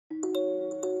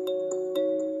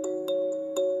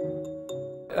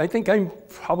I think I'm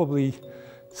probably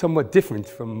somewhat different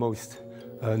from most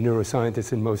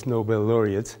neuroscientists and most Nobel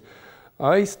laureates.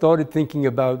 I started thinking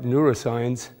about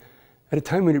neuroscience at a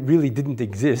time when it really didn't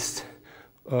exist,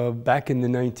 back in the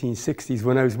 1960s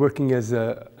when I was working as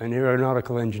an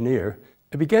aeronautical engineer.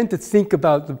 I began to think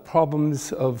about the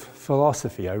problems of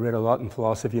philosophy. I read a lot in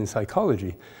philosophy and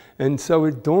psychology, and so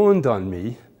it dawned on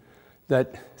me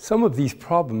that some of these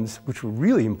problems, which were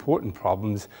really important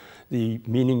problems, the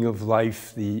meaning of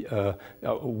life,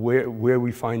 where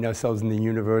we find ourselves in the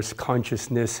universe,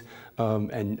 consciousness,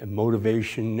 and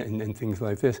motivation, and things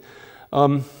like this,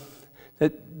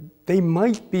 that they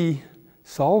might be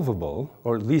solvable,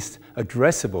 or at least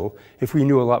addressable, if we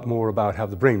knew a lot more about how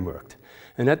the brain worked.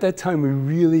 And at that time, we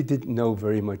really didn't know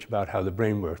very much about how the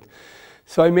brain worked.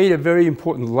 So I made a very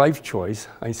important life choice.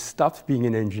 I stopped being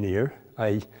an engineer.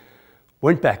 I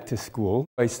went back to school.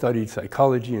 I studied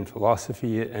psychology and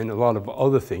philosophy and a lot of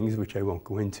other things, which I won't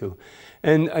go into.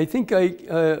 And I think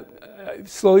I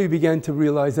slowly began to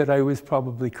realize that I was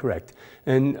probably correct.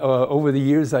 And over the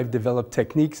years, I've developed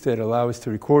techniques that allow us to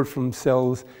record from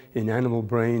cells in animal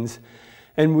brains.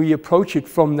 And we approach it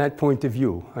from that point of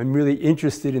view. I'm really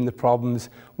interested in the problems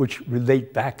which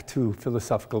relate back to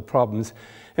philosophical problems.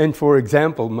 And for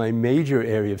example, my major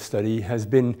area of study has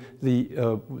been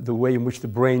the way in which the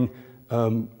brain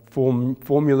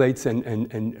formulates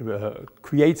and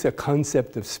creates a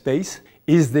concept of space.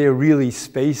 Is there really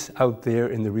space out there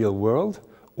in the real world?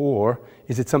 Or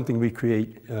is it something we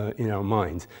create in our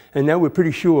minds? And now we're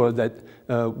pretty sure that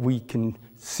we can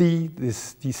see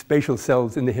these spatial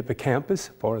cells in the hippocampus,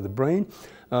 part of the brain,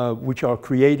 which are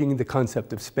creating the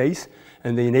concept of space,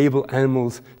 and they enable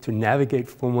animals to navigate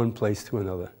from one place to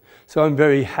another. So I'm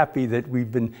very happy that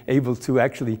we've been able to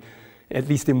actually, at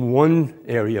least in one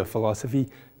area of philosophy,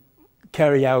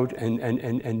 carry out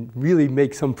and really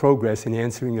make some progress in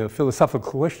answering a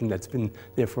philosophical question that's been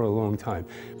there for a long time.